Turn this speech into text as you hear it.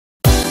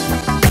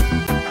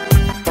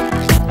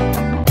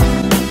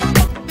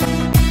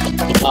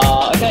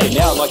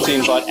like to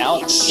invite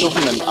Alex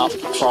Silverman up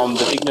from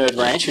the Big Nerd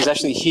Ranch, who's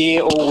actually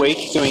here all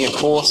week doing a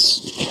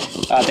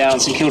course down on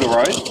St Kilda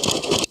Road.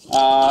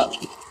 I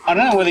don't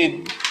know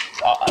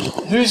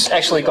whether who's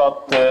actually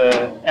got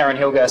the Aaron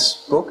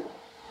Hilgas book?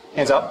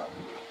 Hands up.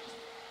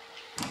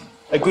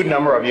 A good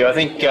number of you. I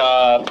think,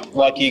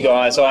 like you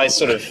guys, I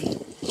sort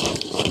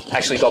of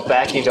actually got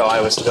back into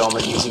iOS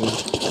development using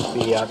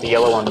the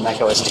yellow one, the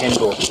Mac OS X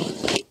book.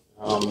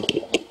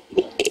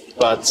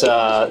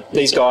 But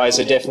these guys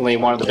are definitely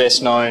one of the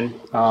best known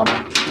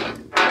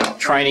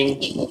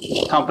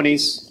training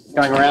companies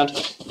going around,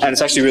 and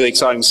it's actually really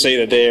exciting to see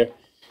that they're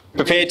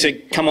prepared to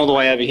come all the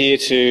way over here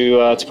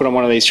to put on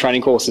one of these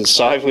training courses.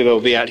 So hopefully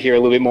they'll be out here a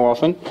little bit more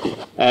often.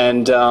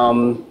 And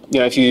you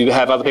know, if you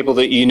have other people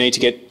that you need to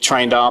get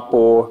trained up,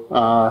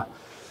 or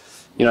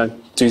you know,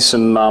 do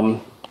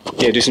some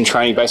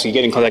training, basically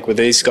get in contact with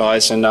these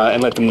guys and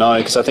let them know,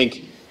 because I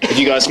think if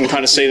you guys can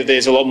kind of see that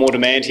there's a lot more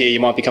demand here, you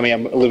might be coming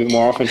up a little bit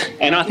more often.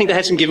 And I think they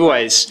have some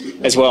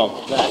giveaways as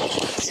well.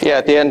 Yeah,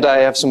 at the end I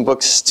have some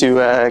books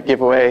to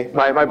give away.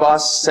 My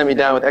boss sent me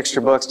down with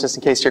extra books just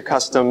in case your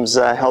customs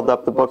held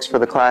up the books for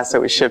the class that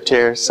we shipped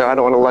here, so I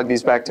don't want to lug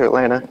these back to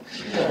Atlanta.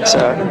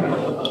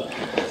 So,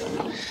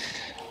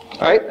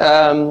 all right,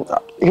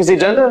 here's the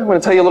agenda. I'm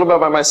going to tell you a little bit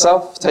about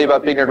myself, tell you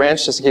about Big Nerd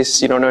Ranch, just in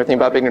case you don't know anything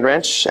about Big Nerd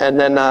Ranch, and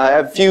then I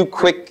have a few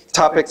quick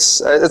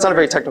topics. It's not a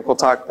very technical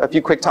talk. A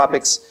few quick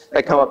topics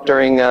that come up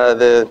during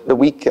the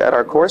week at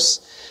our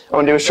course. I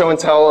want to do a show and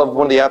tell of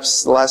one of the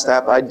apps, the last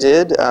app I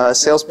did, a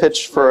sales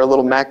pitch for a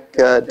little Mac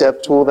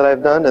dev tool that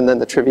I've done, and then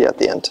the trivia at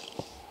the end.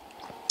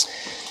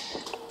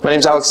 My name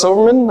is Alex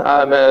Silverman.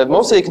 I'm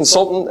mostly a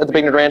consultant at the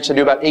Big Nerd Ranch. I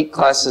do about 8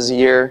 classes a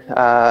year.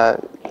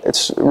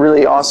 It's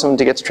really awesome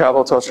to get to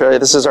travel to Australia.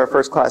 This is our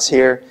first class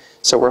here,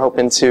 so we're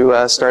hoping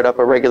to start up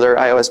a regular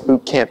iOS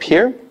boot camp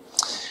here.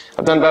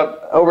 I've done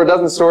about over a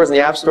dozen stores in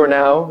the App Store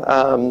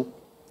now,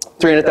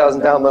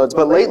 300,000 downloads.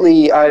 But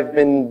lately, I've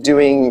been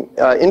doing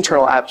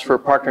internal apps for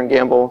Procter &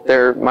 Gamble.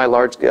 They're my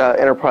large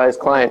enterprise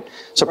client.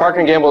 So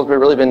Procter & Gamble has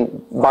really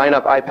been buying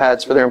up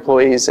iPads for their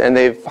employees, and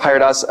they've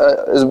hired us,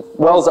 as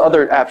well as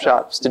other app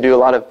shops, to do a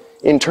lot of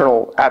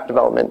internal app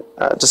development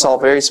to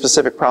solve very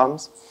specific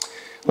problems.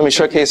 Let me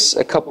showcase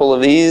a couple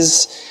of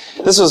these.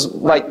 This was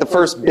like the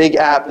first big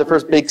app, the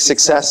first big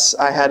success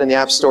I had in the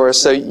App Store.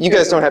 So you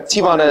guys don't have,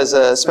 Teavana is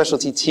a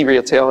specialty tea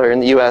retailer in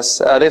the US.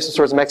 They have some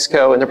stores in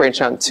Mexico, and they're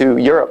branching out to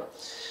Europe.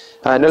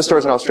 No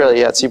stores in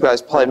Australia yet, so you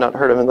guys probably have not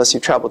heard of them unless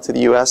you've traveled to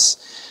the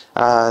US.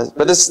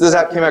 But this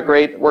app came out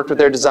great, worked with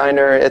their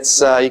designer.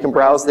 It's, you can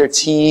browse their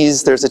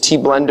teas. There's a tea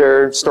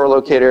blender, store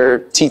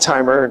locator, tea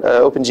timer,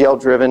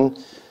 OpenGL driven.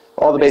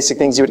 All the basic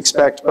things you would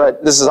expect,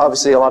 but this is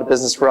obviously a lot of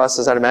business for us,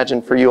 as I'd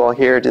imagine for you all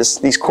here,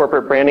 just these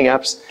corporate branding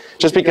apps,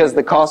 just because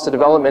the cost of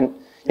development,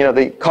 you know,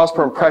 the cost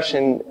per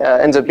impression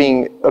ends up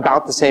being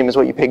about the same as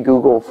what you pay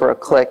Google for a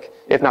click,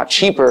 if not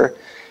cheaper.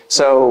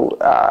 So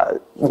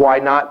why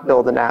not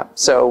build an app?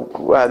 So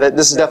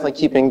this is definitely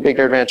keeping Big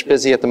Nerd Ranch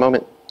busy at the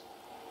moment.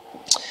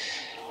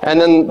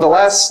 And then the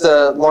last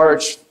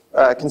large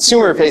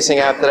consumer-facing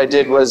app that I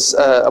did was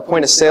a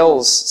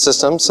point-of-sales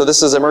system. So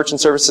this is a merchant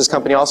services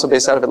company also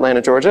based out of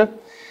Atlanta, Georgia.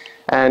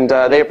 And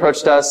they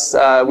approached us.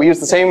 We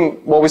use the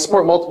same, well, we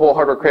support multiple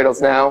hardware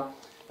cradles now,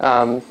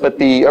 but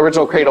the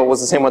original cradle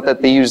was the same one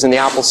that they use in the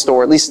Apple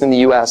Store, at least in the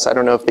US. I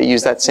don't know if they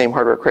use that same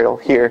hardware cradle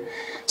here.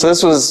 So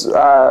this was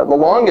the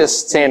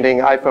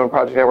longest-standing iPhone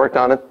project I worked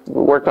on. It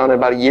worked on it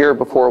about a year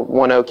before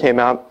 1.0 came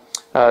out.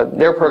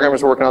 Their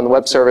programmers were working on the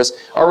web service.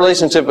 Our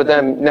relationship with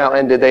them now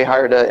ended. They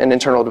hired an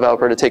internal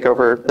developer to take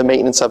over the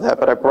maintenance of that,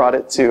 but I brought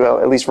it to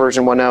at least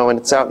version 1.0, and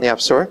it's out in the App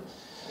Store.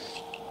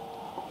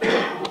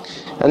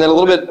 And then a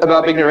little bit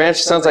about Big Nerd Ranch.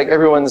 It sounds like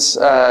everyone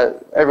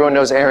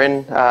knows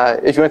Aaron.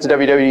 If you went to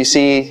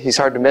WWDC, he's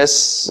hard to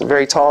miss.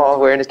 Very tall,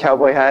 wearing his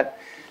cowboy hat.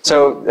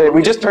 So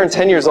we just turned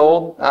 10 years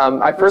old.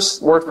 I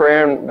first worked for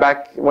Aaron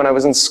back when I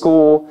was in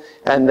school,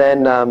 and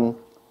then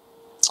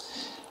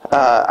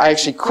I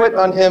actually quit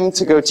on him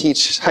to go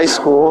teach high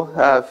school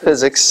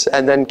physics,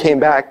 and then came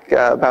back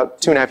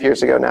about 2.5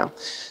 years ago now.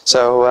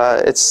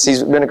 So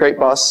he's been a great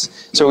boss.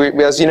 So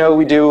as you know,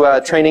 we do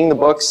training, the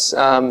books,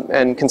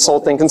 and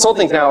consulting.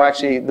 Consulting is now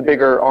actually the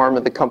bigger arm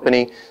of the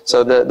company.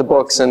 So the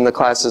books and the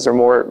classes are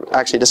more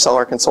actually to sell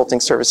our consulting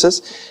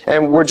services.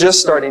 And we're just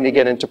starting to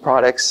get into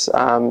products,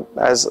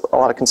 as a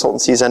lot of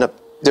consultancies end up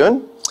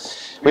doing.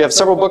 We have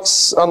several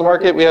books on the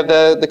market. We have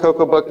the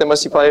Cocoa book that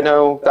most of you probably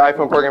know, the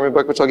iPhone programming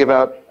book, which I'll give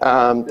out.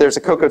 There's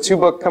a Cocoa 2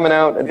 book coming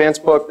out,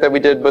 advanced book that we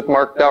did with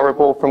Mark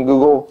Dalrymple from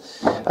Google.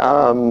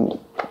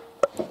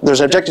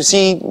 There's an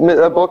Objective-C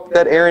book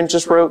that Aaron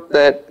just wrote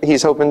that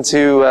he's hoping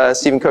to,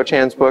 Stephen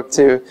Cochan's book,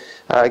 to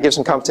give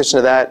some competition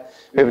to that.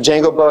 We have a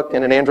Django book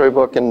and an Android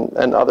book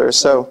and others.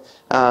 So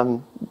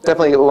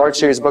definitely a large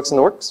series of books in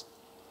the works.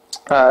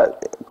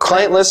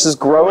 Client list is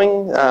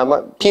growing.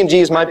 P&G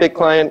is my big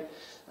client.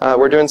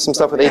 We're doing some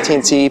stuff with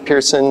AT&T,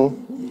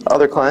 Pearson,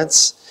 other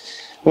clients.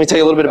 Let me tell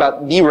you a little bit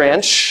about The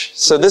Ranch.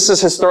 So this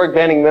is historic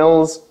Banning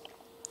Mills,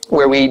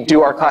 where we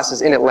do our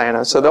classes in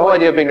Atlanta. So the whole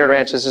idea of Big Nerd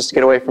Ranch is just to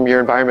get away from your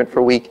environment for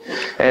a week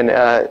and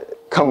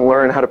come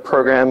learn how to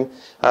program,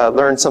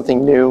 learn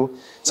something new.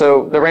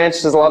 So the ranch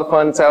is a lot of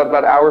fun. It's out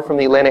about an hour from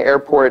the Atlanta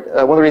airport.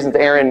 One of the reasons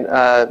Aaron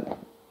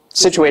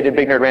situated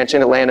Big Nerd Ranch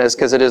in Atlanta is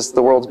because it is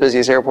the world's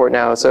busiest airport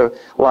now. So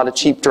a lot of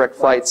cheap direct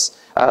flights,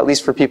 at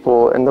least for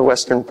people in the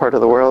western part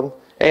of the world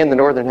and the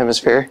northern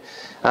hemisphere.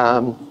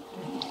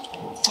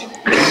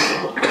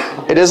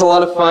 It is a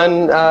lot of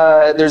fun.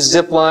 There's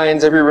zip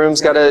lines. Every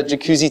room's got a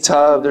jacuzzi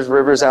tub. There's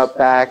rivers out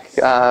back.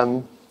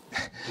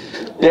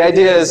 The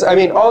idea is, I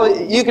mean,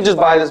 you could just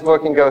buy this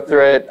book and go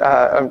through it.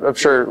 I'm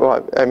sure,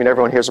 well, I mean,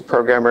 everyone here's a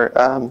programmer.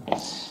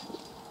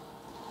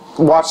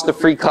 Watch the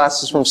free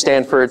classes from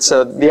Stanford.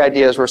 So the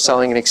idea is we're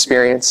selling an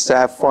experience to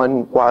have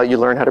fun while you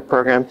learn how to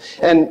program.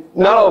 And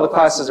not all the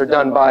classes are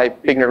done by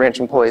Big Nerd Ranch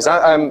employees.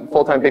 I'm a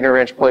full-time Big Nerd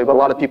Ranch employee, but a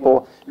lot of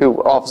people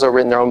who also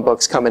written their own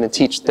books come in and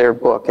teach their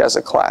book as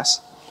a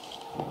class.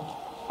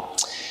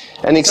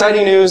 And the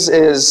exciting news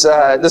is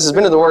this has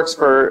been in the works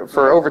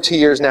for over 2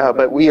 years now,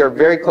 but we are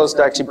very close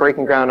to actually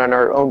breaking ground on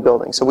our own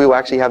building. So we will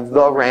actually have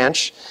the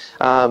ranch.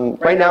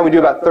 Right now we do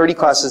about 30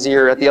 classes a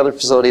year at the other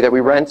facility that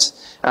we rent.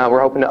 We're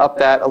hoping to up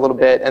that a little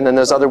bit. And then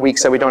those other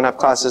weeks that we don't have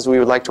classes, we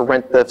would like to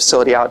rent the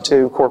facility out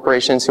to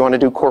corporations who want to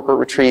do corporate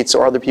retreats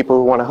or other people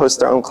who want to host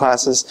their own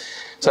classes.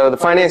 So the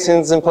financing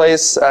is in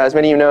place. As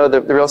many of you know,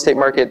 the real estate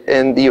market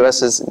in the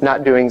U.S. is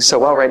not doing so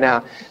well right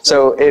now.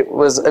 So it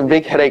was a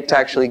big headache to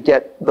actually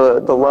get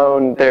the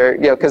loan there,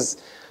 you know, because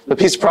the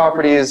piece of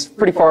property is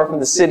pretty far from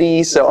the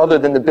city. So other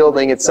than the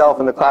building itself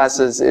and the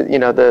classes, you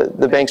know,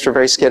 the banks are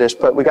very skittish.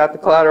 But we got the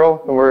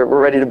collateral and we're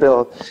ready to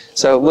build.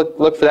 So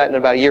look for that in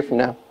about a year from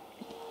now.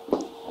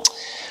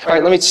 All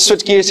right, let me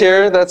switch gears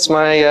here. That's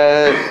my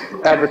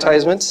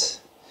advertisement.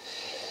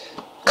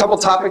 Couple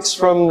topics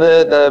from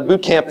the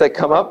boot camp that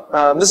come up.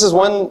 This is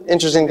one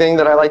interesting thing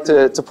that I like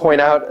to point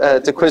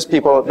out to quiz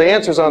people. The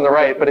answer's on the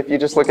right, but if you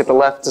just look at the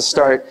left to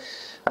start,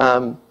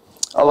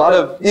 a lot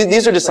of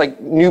these are just like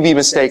newbie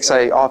mistakes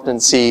I often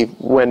see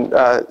when,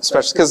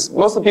 especially because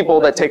most of the people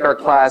that take our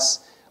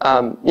class, you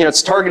know,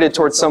 it's targeted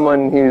towards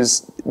someone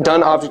who's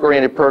done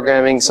object-oriented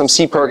programming, some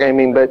C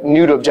programming, but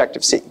new to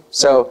Objective-C.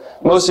 So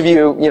most of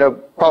you, you know,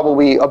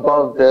 probably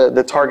above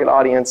the target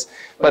audience.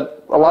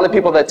 But a lot of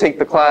people that take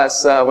the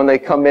class, when they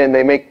come in,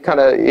 they make kind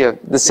of, you know,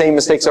 the same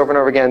mistakes over and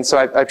over again. So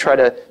I try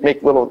to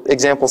make little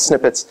example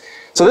snippets.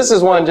 So this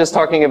is one just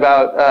talking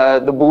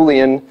about the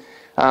Boolean.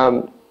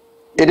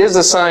 It is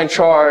a signed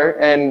char,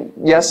 and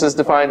yes is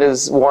defined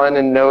as 1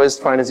 and no is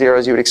defined as 0,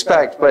 as you would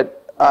expect.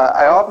 But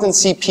I often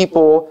see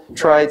people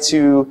try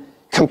to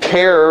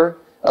compare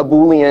a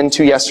Boolean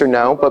to yes or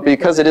no, but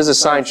because it is a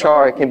signed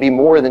char, it can be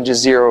more than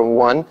just 0 and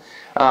 1.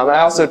 I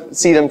also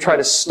see them try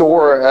to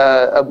store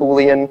a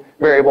Boolean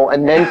variable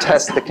and then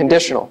test the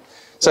conditional.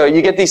 So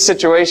you get these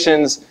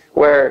situations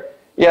where,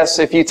 yes,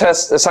 if you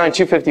assign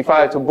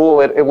 255 to bool,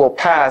 it will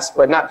pass,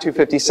 but not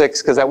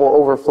 256 because that will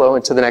overflow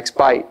into the next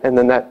byte, and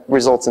then that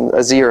results in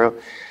a 0.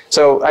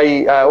 So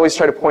I always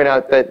try to point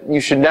out that you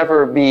should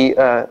never be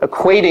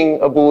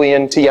equating a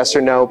Boolean to yes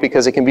or no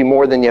because it can be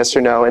more than yes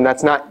or no, and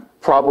that's not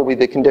probably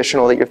the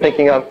conditional that you're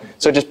thinking of.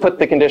 So just put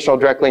the conditional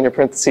directly in your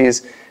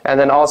parentheses, and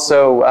then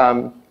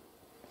also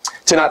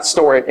to not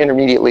store it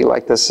intermediately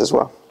like this as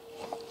well.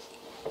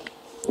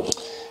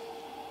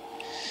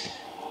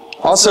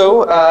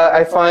 Also,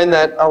 I find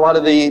that a lot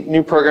of the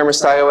new programmers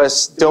to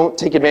iOS don't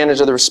take advantage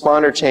of the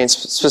responder chains,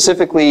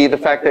 specifically the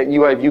fact that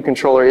UI view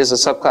controller is a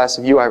subclass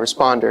of UI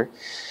responder.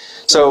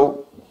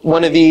 So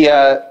one of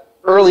the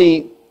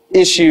early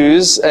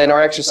issues in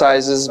our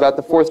exercises, about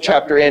the 4th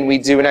chapter in, we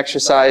do an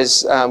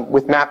exercise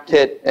with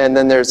MapKit, and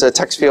then there's a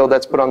text field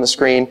that's put on the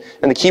screen,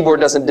 and the keyboard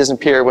doesn't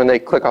disappear when they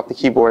click off the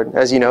keyboard,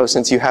 as you know,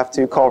 since you have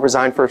to call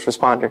resign first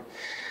responder.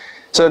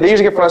 So they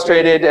usually get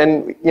frustrated,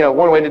 and you know,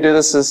 one way to do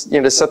this is, you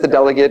know, to set the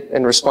delegate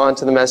and respond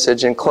to the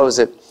message and close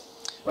it.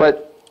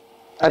 But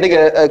I think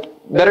a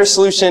better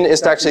solution is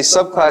to actually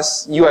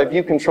subclass UI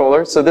view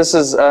controller. So this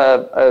is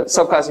a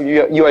subclass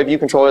of UI view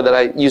controller that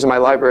I use in my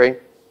library.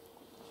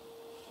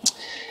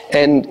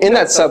 And in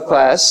that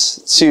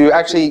subclass, to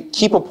actually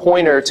keep a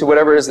pointer to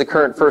whatever is the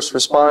current first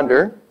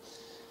responder.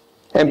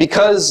 And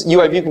because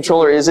UI view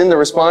controller is in the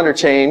responder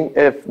chain,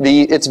 if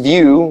its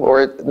view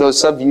or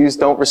those subviews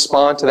don't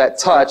respond to that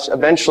touch,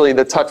 eventually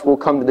the touch will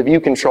come to the view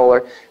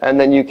controller, and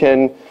then you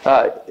can,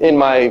 in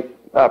my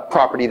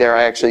property there,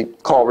 I actually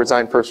call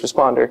resign first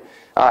responder.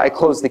 I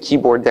close the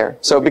keyboard there.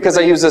 So because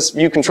I use this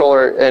view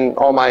controller in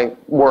all my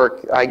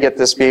work, I get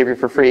this behavior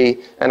for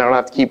free, and I don't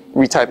have to keep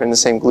retyping the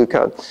same glue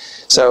code.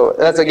 So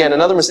that's, again,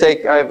 another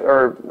mistake,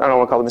 or I don't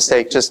want to call it a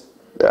mistake, just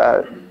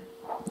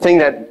thing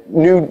that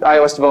new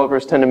iOS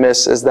developers tend to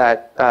miss is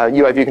that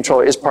UI view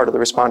controller is part of the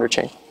responder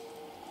chain.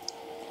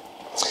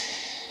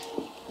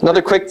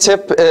 Another quick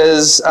tip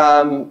is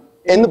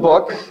in the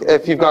book,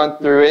 if you've gone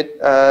through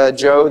it,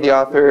 Joe, the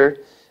author,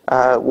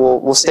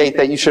 will state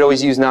that you should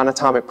always use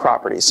non-atomic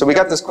properties. So we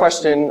got this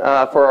question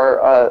for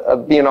our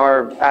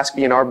BNR, Ask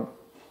BNR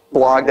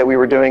blog that we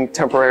were doing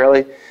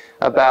temporarily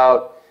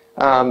about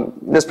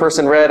This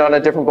person read on a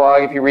different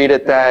blog, if you read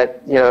it,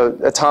 that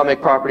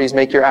atomic properties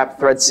make your app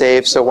thread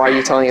safe, so why are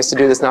you telling us to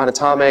do this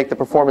non-atomic? The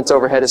performance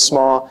overhead is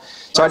small.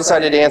 So I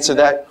decided to answer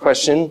that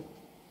question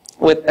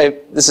with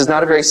this is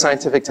not a very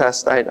scientific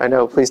test, I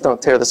know, please don't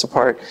tear this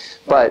apart,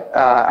 but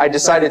I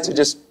decided to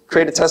just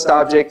create a test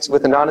object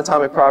with a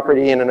non-atomic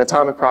property and an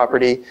atomic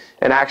property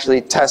and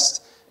actually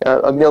test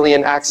a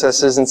million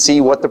accesses and see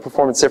what the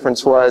performance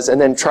difference was,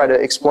 and then try to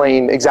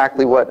explain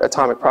exactly what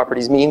atomic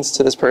properties means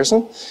to this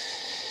person.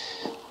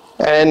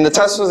 And the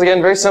test was,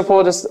 again, very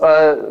simple, just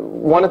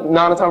one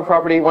non-atomic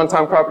property, one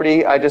atomic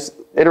property. I just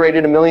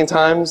iterated a million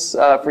times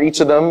for each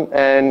of them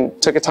and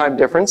took a time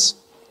difference.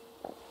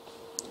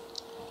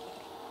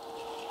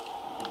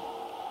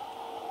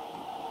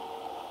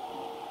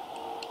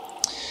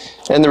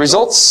 And the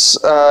results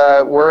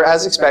were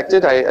as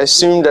expected. I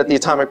assumed that the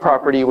atomic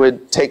property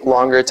would take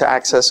longer to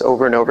access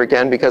over and over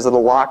again because of the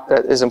lock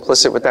that is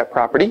implicit with that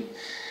property.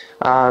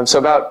 So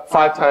about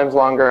 5 times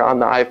longer on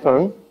the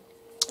iPhone.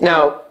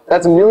 Now,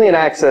 that's a million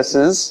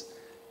accesses.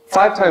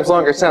 5 times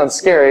longer sounds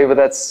scary, but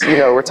that's,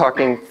 we're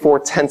talking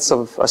 4/10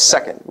 of a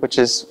second, which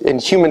is in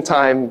human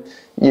time,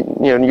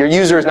 your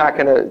user is not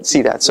going to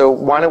see that. So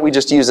why don't we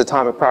just use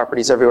atomic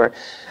properties everywhere?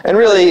 And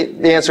really,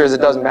 the answer is it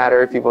doesn't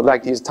matter if people would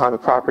like to use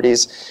atomic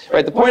properties.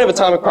 Right? The point of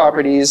atomic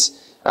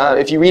properties,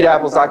 if you read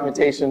Apple's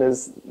documentation,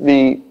 is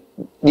the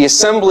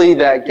assembly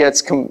that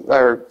gets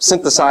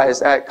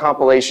synthesized at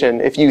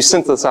compilation, if you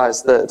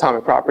synthesize the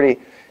atomic property,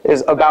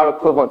 is about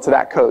equivalent to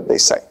that code, they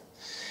say.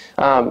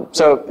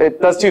 So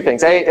it does 2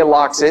 things. A, it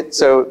locks it,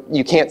 so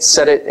you can't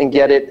set it and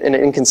get it in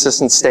an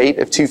inconsistent state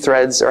if 2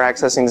 threads are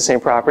accessing the same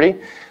property.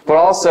 But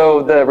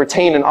also, the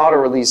retain and auto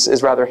release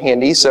is rather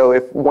handy. So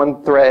if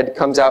one thread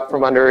comes out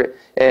from under it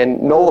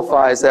and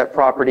nullifies that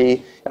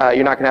property,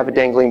 you're not going to have a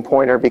dangling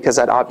pointer because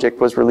that object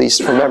was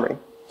released from memory.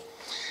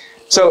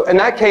 So in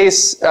that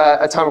case,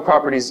 atomic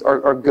properties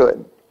are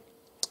good.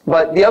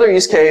 But the other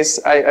use case,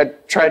 I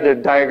tried to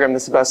diagram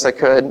this the best I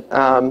could.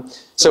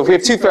 So if we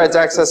have 2 threads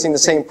accessing the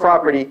same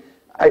property,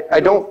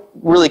 I don't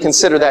really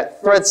consider that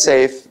thread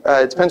safe.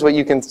 It depends what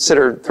you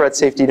consider thread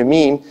safety to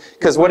mean.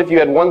 Because what if you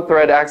had one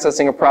thread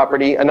accessing a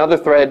property, another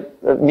thread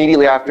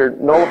immediately after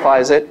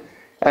nullifies it,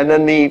 and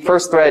then the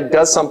first thread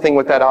does something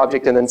with that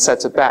object and then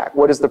sets it back?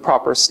 What is the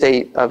proper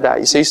state of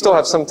that? So you still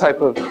have some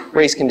type of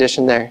race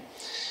condition there.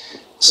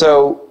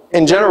 So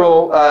in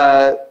general,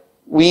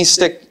 we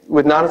stick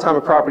with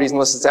non-atomic properties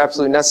unless it's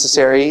absolutely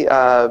necessary,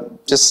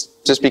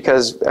 just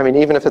because, I mean,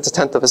 even if it's a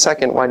 1/10 of a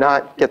second, why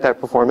not get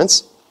that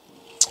performance?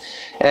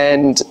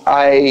 And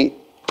I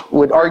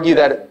would argue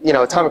that,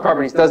 atomic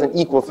properties doesn't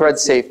equal thread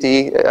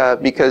safety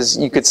because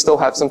you could still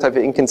have some type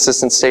of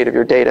inconsistent state of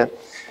your data.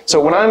 So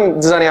when I'm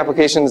designing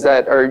applications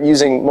that are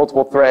using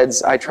multiple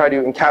threads, I try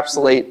to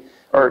encapsulate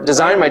or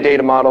design my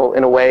data model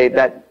in a way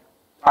that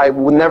I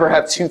will never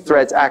have 2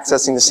 threads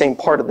accessing the same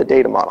part of the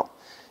data model.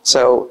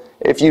 So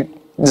if you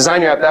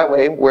design your app that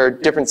way, where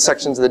different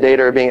sections of the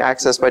data are being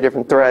accessed by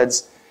different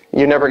threads,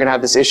 you're never going to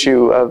have this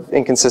issue of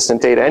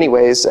inconsistent data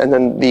anyways, and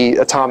then the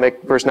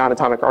atomic versus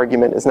non-atomic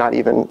argument is not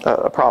even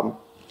a problem.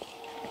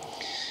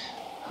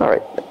 All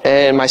right,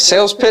 and my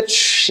sales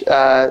pitch,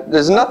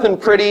 there's nothing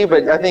pretty,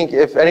 but I think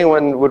if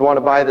anyone would want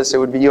to buy this, it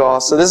would be you all.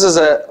 So this is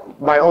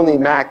my only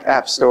Mac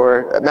app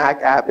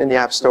in the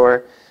App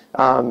Store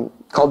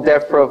called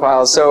Dev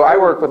Profiles. So I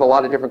work with a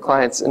lot of different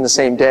clients in the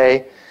same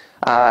day.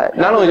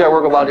 Not only do I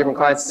work with a lot of different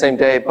clients the same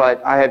day,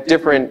 but I have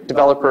different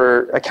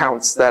developer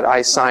accounts that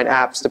I sign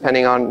apps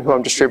depending on who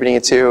I'm distributing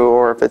it to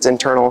or if it's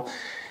internal.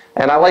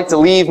 And I like to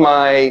leave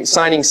my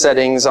signing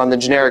settings on the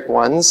generic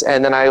ones,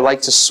 and then I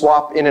like to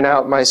swap in and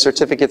out my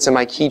certificates and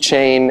my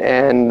keychain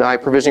and my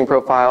provisioning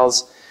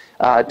profiles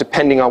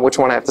depending on which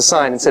one I have to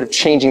sign, instead of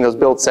changing those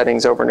build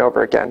settings over and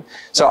over again.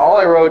 So all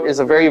I wrote is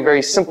a very,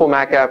 very simple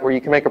Mac app where you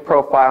can make a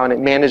profile and it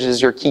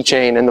manages your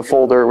keychain in the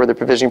folder where the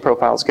provisioning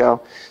profiles go.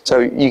 So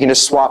you can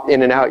just swap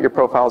in and out your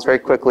profiles very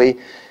quickly.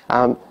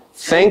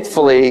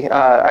 Thankfully,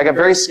 I got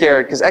very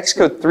scared because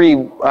Xcode 3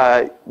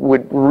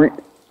 would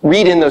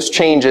read in those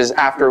changes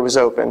after it was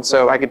open.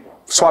 So I could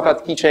swap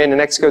out the keychain, and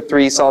Xcode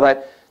 3 saw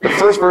that. The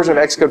first version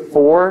of Xcode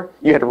 4,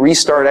 you had to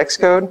restart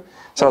Xcode.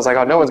 So I was like,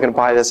 oh, no one's going to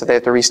buy this if they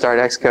have to restart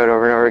Xcode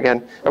over and over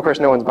again. Of course,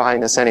 no one's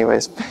buying this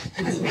anyways.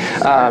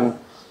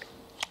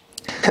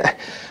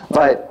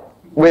 But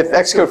with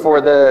Xcode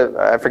 4,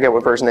 I forget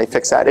what version they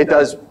fixed that. It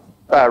does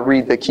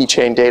read the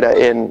keychain data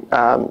in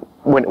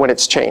when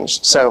it's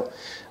changed. So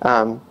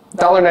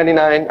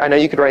 $1.99, I know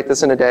you could write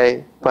this in a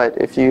day, but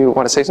if you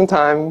want to save some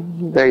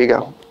time, there you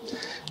go.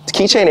 The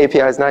keychain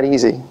API is not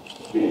easy.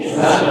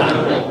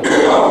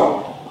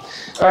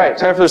 All right,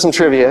 time for some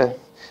trivia.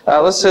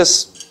 Let's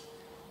just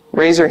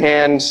raise your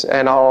hand,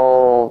 and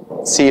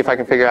I'll see if I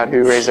can figure out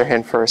who raised their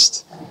hand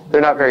first. They're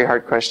not very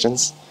hard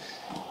questions.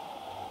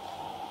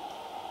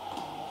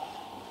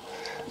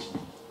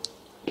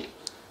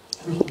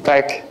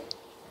 Back.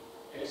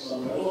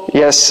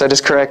 Yes, that is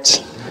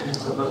correct.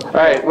 All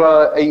right,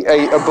 well,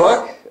 a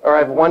book, or I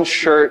have one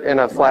shirt and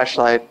a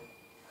flashlight.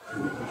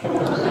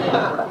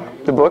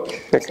 The book?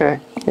 Okay.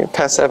 Can you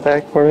pass that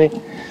back for me?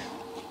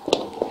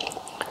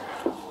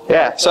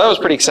 Yeah, so that was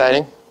pretty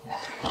exciting.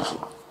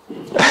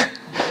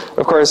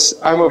 Of course,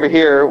 I'm over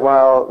here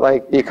while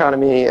like the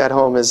economy at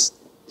home is,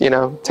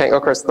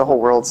 of course, the whole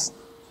world's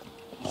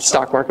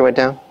stock market went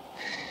down.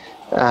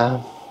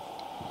 All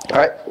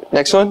right,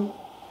 next one.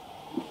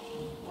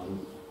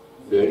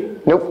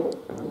 Nope.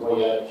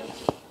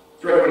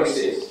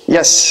 326.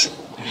 Yes.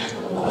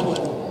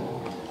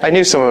 I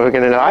knew someone was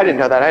going to know. I didn't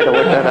know that. I had to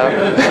look that up.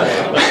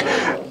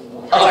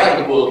 I like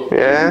the book.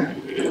 Yeah.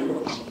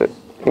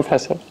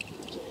 Impressive.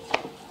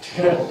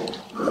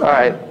 All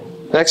right.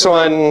 Next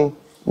one,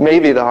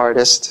 maybe the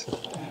hardest.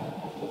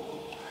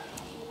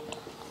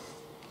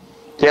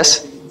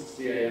 Yes?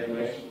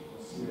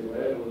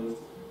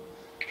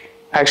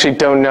 I actually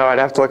don't know. I'd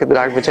have to look at the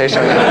documentation.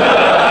 I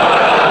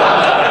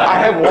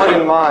have one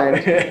in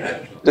mind.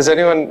 Does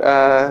anyone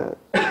want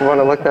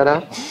to look that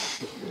up?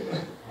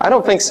 I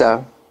don't think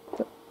so.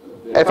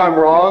 If I'm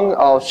wrong,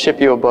 I'll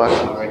ship you a book.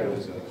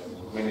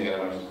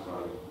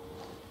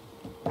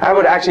 I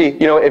would actually,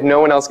 if no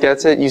one else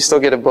gets it, you still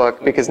get a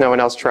book because no one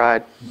else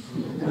tried.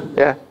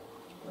 Yeah?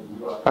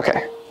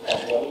 Okay.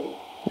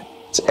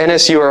 It's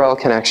NSURL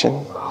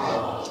connection.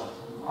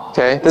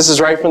 Okay, this is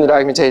right from the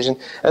documentation.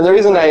 And the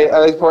reason I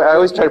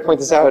always try to point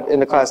this out in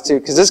the class too,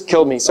 because this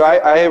killed me. So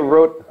I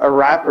wrote a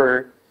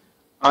wrapper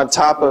on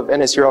top of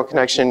NSURL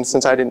connection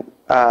since I didn't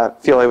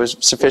feel it was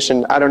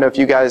sufficient. I don't know if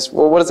you guys,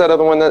 well, what is that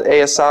other one, that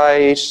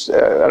ASI? I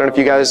don't know if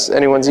you guys,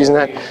 anyone's using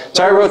that.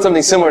 So I wrote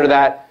something similar to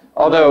that,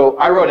 although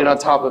I wrote it on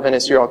top of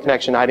NSURL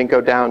connection. I didn't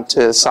go down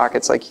to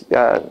sockets like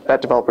that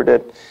developer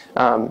did.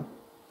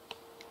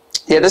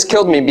 Yeah, this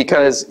killed me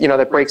because,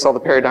 that breaks all the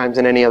paradigms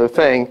in any other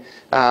thing.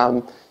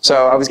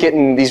 So I was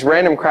getting these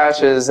random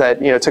crashes that,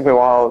 it took me a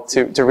while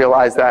to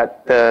realize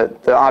that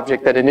the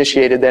object that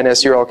initiated the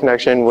NSURL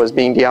connection was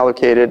being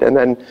deallocated, and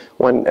then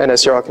when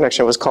NSURL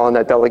connection was calling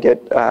that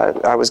delegate,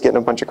 I was getting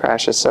a bunch of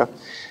crashes. So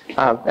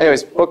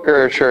anyways, book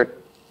or shirt?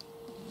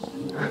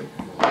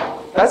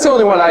 That's the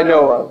only one I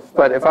know of,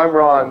 but if I'm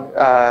wrong,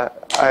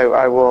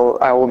 I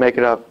will make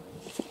it up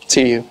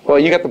to you. Well,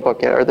 you got the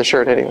book, or the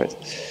shirt anyways.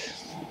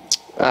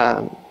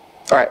 All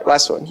right,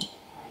 last one.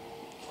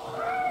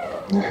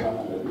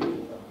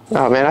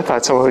 Oh man, I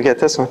thought someone would get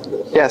this one.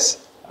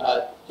 Yes?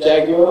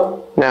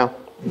 Jaguar? No.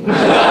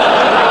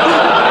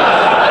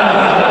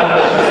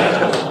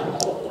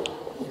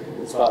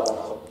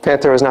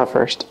 Panther was not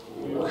first.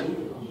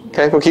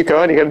 Okay, we'll keep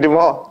going. You got to do them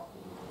all.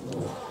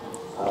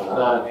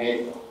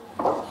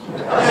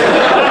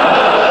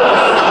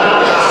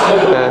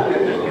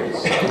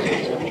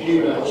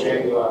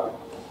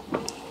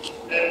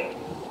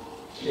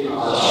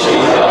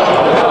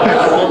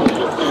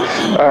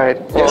 All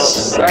right.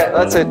 Yes. All right.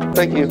 That's it.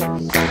 Thank you.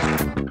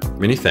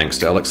 Many thanks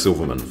to Alex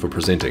Silverman for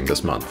presenting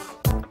this month.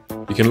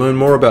 You can learn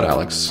more about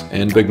Alex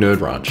and Big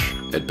Nerd Ranch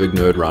at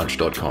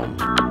bignerdranch.com.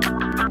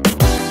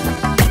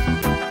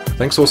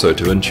 Thanks also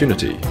to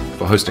Intunity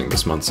for hosting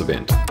this month's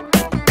event.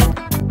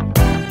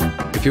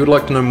 If you would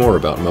like to know more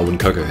about Melbourne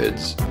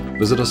Cocoaheads,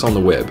 visit us on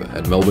the web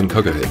at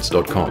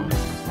melbournecocoaheads.com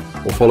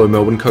or follow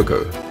Melbourne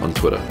Cocoa on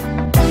Twitter.